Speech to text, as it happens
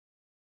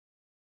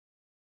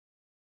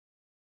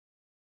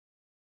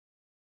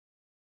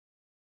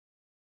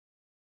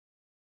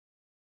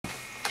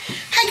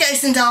Hi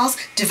guys and dolls,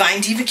 Divine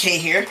Diva K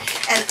here,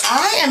 and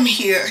I am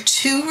here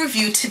to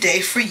review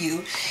today for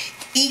you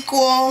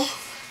Equal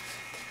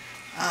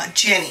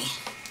Jenny.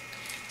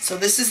 So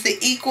this is the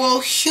Equal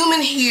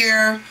Human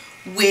Hair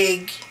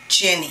Wig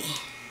Jenny,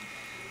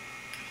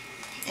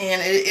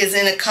 and it is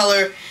in a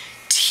color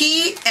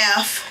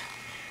TF,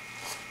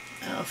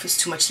 I don't know if it's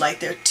too much light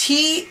there,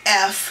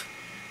 TF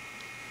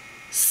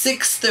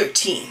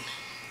 613.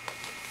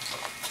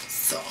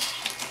 So,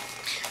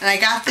 and I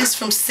got this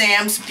from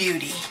Sam's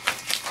Beauty.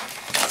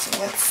 So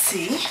let's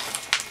see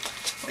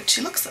what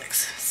she looks like.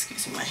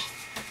 Excuse me, my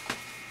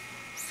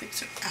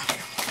six are out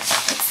here.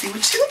 Let's see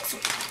what she looks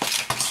like.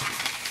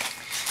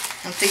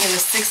 I'm thinking the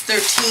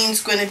 613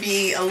 is going to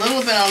be a little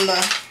bit on the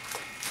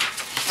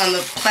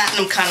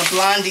platinum kind of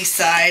blondie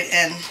side,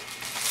 and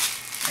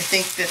I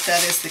think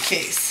that is the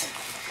case.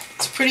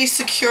 It's pretty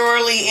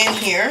securely in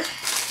here,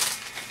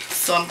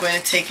 so I'm going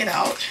to take it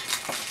out.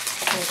 I'm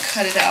going to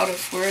cut it out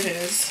of where it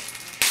is.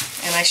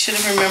 And I should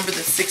have remembered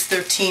that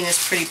 613 is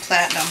pretty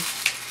platinum.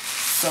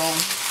 So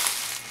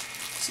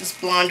this is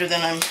blonder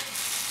than I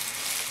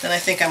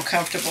think I'm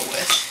comfortable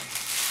with,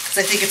 because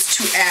I think it's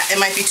it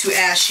might be too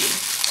ashy.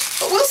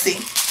 But we'll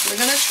see. We're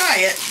gonna try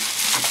it.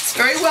 It's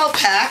very well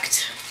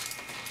packed.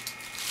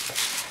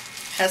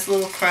 Has a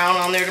little crown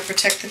on there to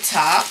protect the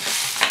top.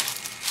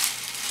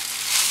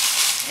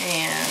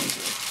 And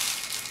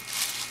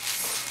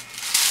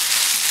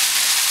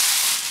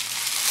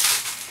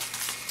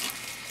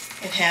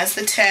it has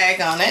the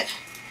tag on it.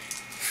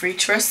 Free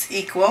Trust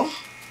Equal.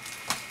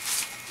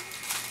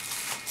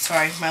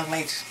 Sorry, my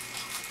light.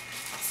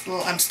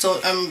 I'm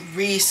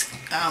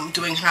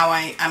doing how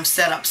I'm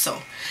set up,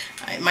 so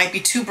it might be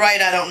too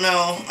bright. I don't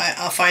know.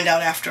 I'll find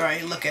out after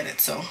I look at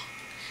it. So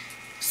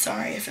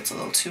sorry if it's a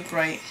little too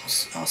bright.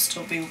 I'll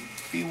still be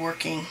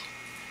working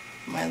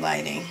my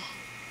lighting.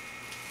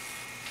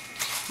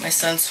 My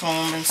son's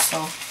home, and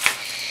so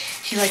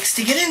he likes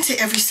to get into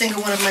every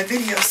single one of my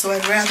videos. So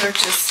I'd rather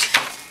just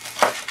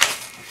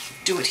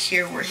do it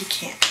here where he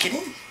can't get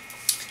in.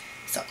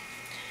 So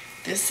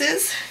this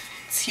is.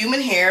 It's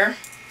human hair.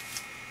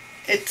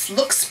 It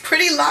looks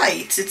pretty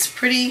light. It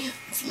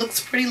looks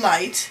pretty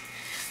light.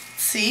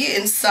 See,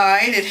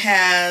 inside it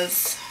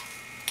has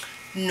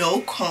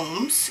no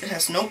combs. It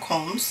has no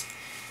combs.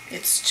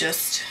 It's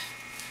just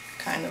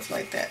kind of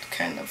like that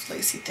kind of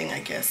lacy thing,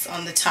 I guess,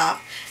 on the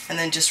top, and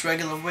then just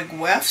regular wig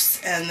wefts,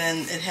 and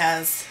then it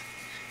has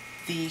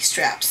the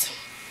straps.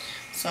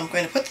 So I'm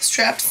going to put the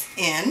straps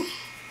in.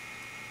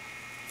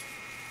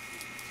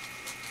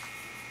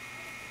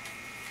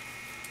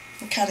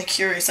 I'm kind of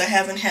curious. I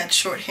haven't had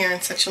short hair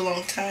in such a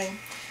long time,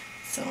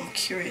 so I'm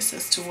curious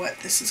as to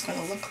what this is going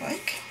to look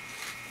like.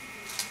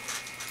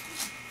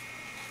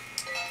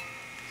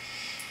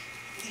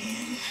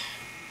 And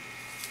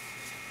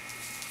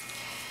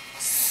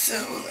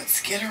so let's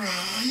get her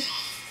on.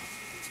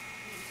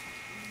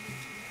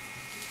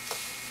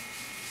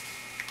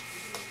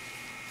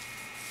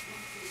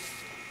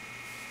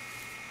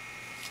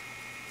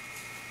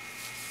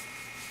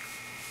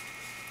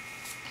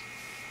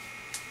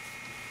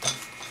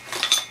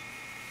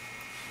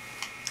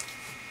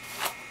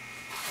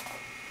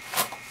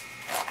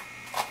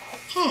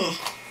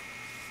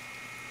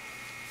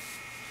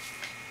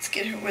 Let's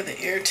get her where the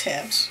air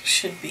tabs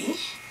should be.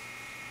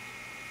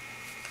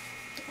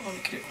 Don't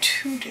want to get her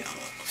too down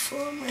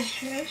for my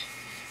head.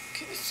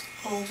 Get this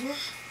over.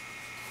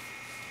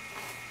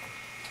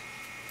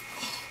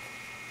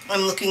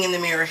 I'm looking in the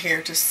mirror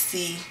here to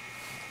see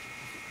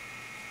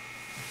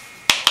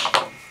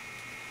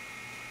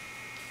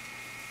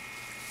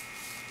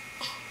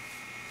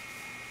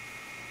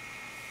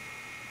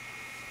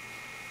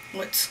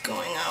what's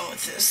going on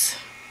with this.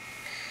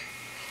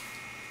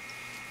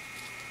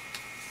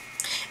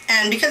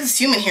 And because it's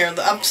human hair,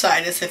 the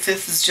upside is if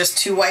this is just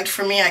too white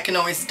for me, I can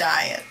always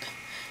dye it,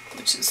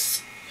 which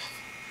is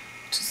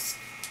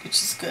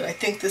good. I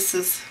think this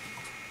is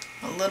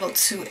a little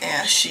too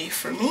ashy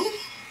for me.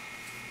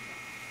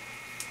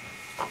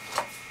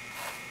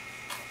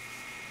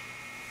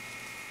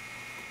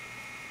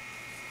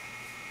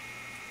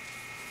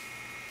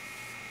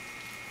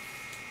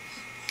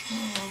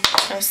 I'm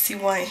trying to see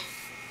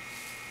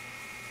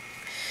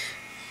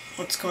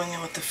what's going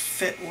on with the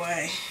fit,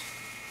 why.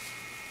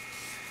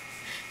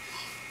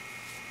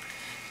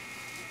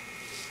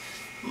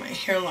 My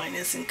hairline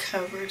isn't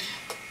covered.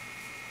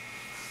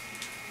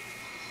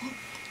 I'm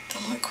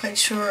not quite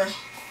sure.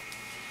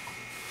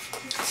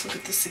 Let's look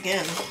at this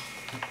again.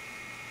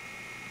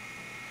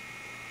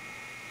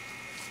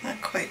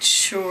 Not quite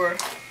sure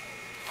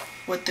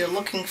what they're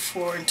looking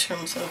for in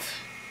terms of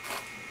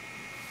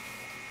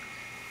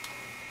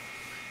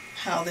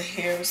how the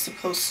hair is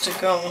supposed to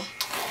go.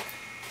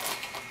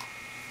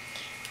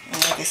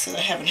 And like I said,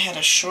 I haven't had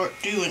a short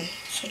do in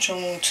such a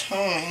long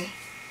time.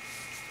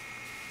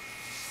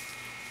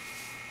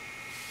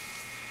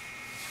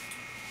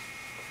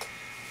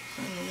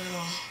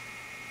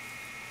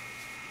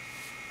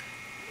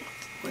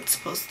 What's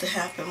supposed to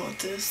happen with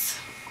this?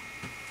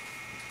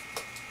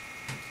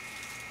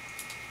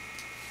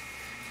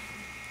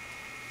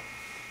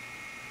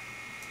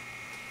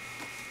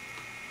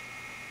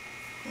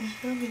 I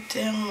have it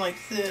down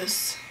like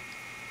this.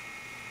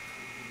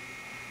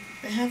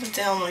 I have it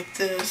down like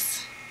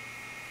this.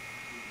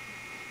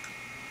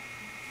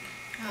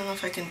 I don't know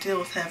if I can deal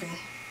with having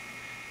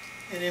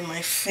it in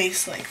my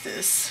face like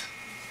this.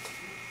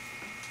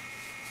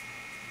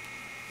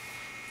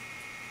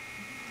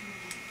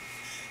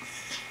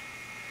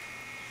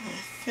 I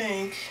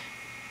think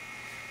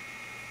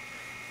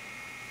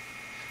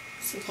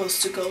it's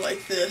supposed to go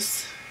like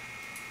this.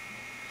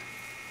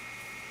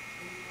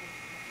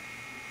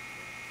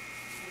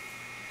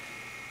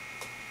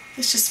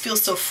 This just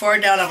feels so far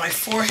down on my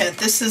forehead.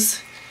 This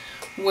is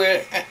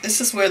where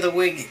the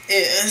wig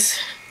is.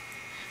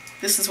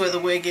 This is where the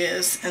wig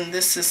is, and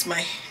this is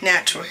my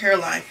natural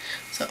hairline.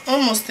 So I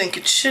almost think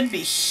it should be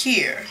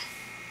here.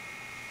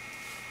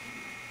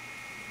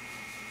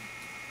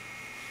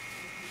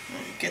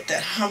 Get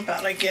that hump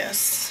out, I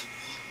guess.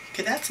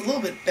 Okay, that's a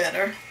little bit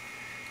better,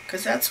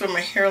 because that's where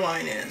my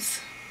hairline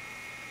is.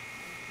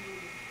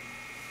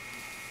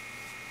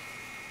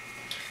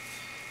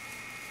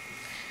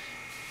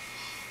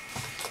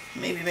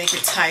 Maybe make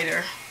it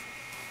tighter.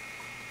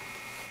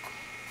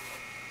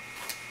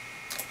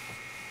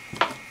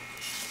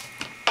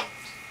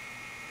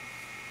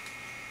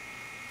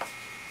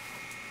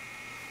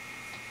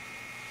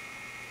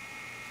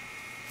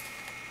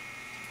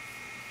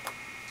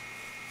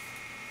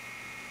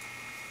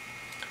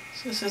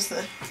 So this is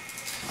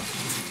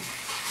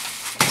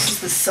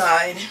the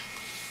side,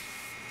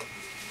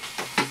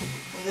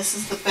 and this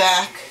is the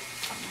back.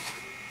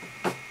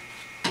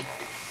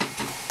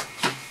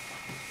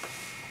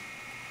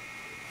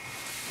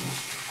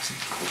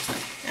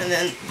 And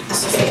then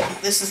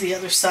this is the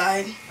other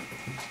side.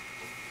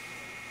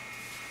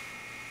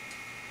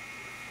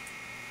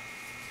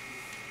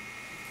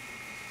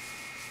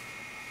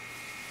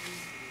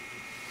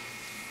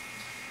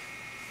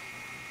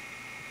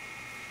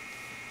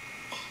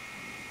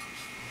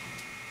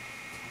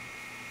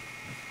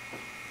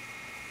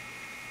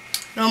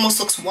 It almost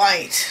looks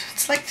white.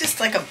 It's like just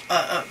like a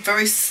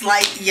very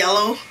slight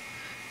yellow.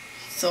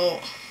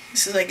 So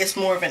this is, I guess,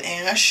 more of an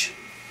ash.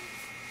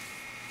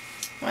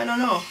 I don't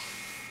know.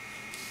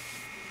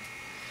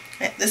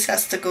 This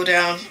has to go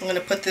down. I'm going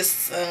to put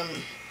this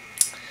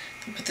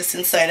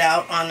inside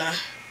out on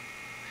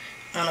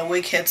a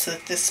wig head so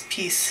that this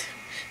piece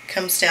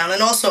comes down.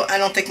 And also, I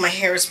don't think my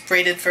hair is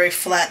braided very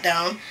flat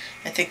down.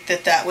 I think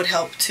that would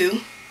help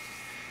too.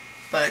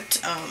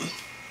 But I'm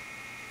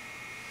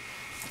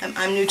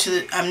new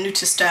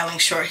to styling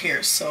short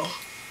hair, so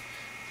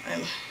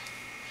I'm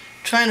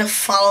trying to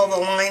follow the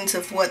lines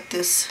of what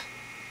this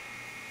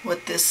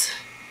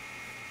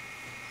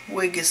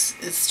wig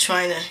is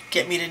trying to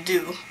get me to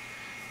do.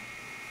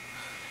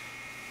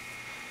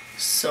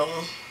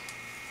 So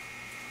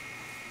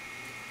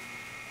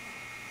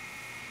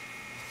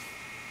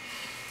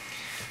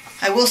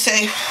I will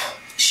say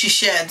she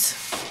sheds.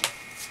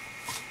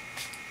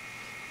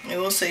 I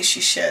will say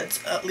she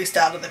sheds, at least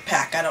out of the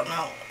pack. I don't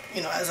know,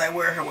 you know, as I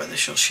wear her, whether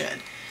she'll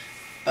shed.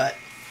 But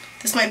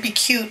this might be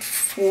cute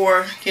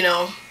for, you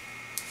know,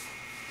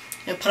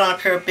 put on a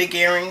pair of big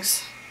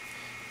earrings.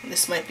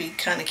 This might be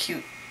kind of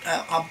cute.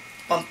 I'll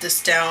bump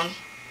this down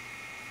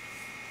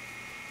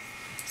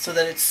so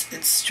that it's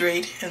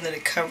straight and that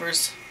it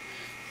covers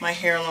my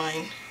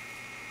hairline.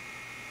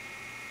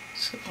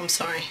 So, I'm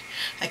sorry,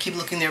 I keep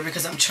looking there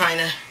because I'm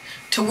trying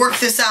to work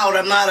this out.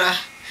 I'm not a,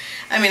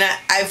 I mean,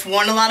 I've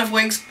worn a lot of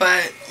wigs,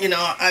 but you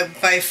know,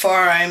 by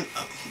far I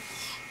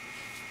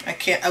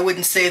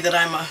wouldn't say that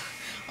I'm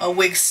a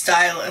wig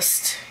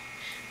stylist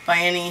by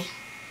any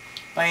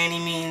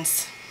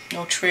means.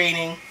 No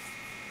training,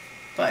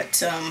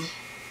 but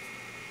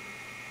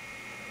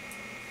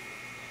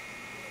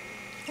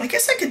I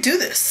guess I could do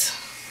this.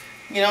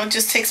 You know, it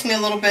just takes me a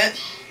little bit.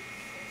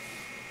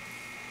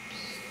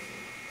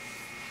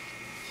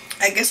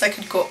 I guess I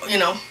could go, you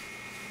know,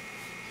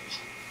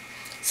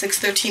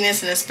 613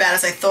 isn't as bad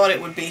as I thought it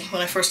would be.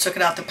 When I first took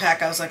it out the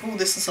pack, I was like, oh,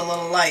 this is a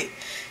little light.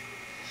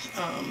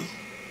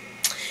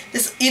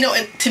 This, you know,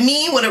 to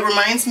me, what it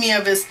reminds me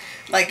of is,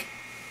 like,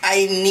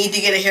 I need to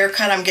get a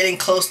haircut. I'm getting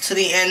close to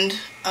the end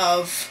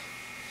of,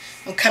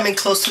 I'm coming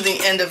close to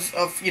the end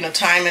of you know,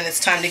 time, and it's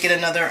time to get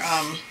another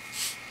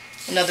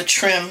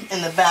trim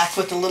in the back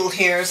with the little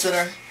hairs that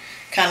are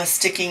kind of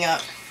sticking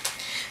up.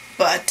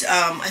 But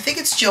I think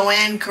it's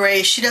Joanne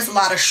Gray. She does a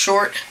lot of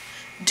short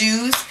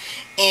do's,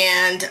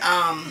 and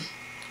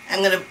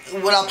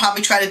what I'll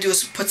probably try to do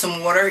is put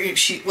some water,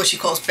 what she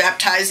calls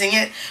baptizing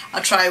it.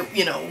 I'll try,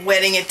 you know,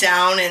 wetting it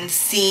down and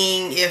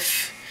seeing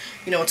if,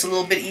 you know, it's a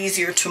little bit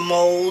easier to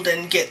mold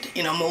and get,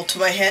 you know, mold to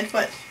my head.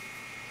 But,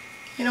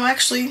 you know,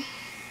 actually,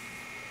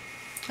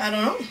 I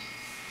don't know.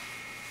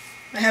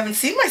 I haven't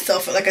seen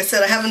myself, like I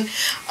said, I haven't,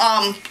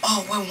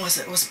 oh, when was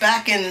it? It was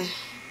back in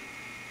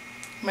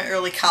my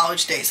early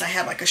college days. I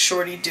had like a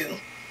shorty do,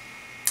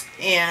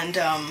 and,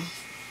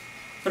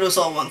 but it was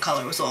all one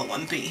color, it was all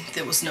 1B.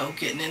 There was no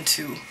getting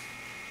into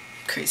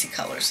crazy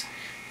colors.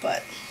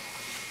 But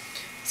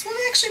this one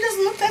actually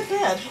doesn't look that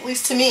bad, at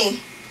least to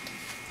me.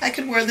 I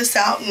could wear this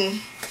out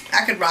and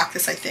I could rock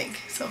this, I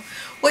think. So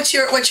what's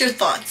your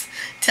thoughts?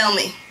 Tell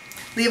me.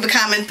 Leave a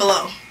comment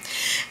below.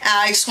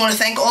 I just want to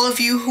thank all of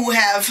you who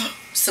have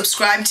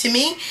subscribed to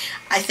me.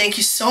 I thank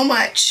you so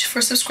much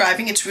for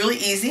subscribing. It's really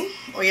easy.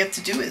 All you have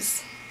to do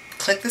is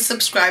click the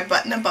subscribe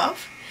button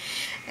above.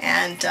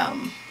 And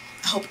I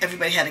hope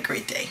everybody had a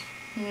great day.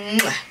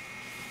 Mwah.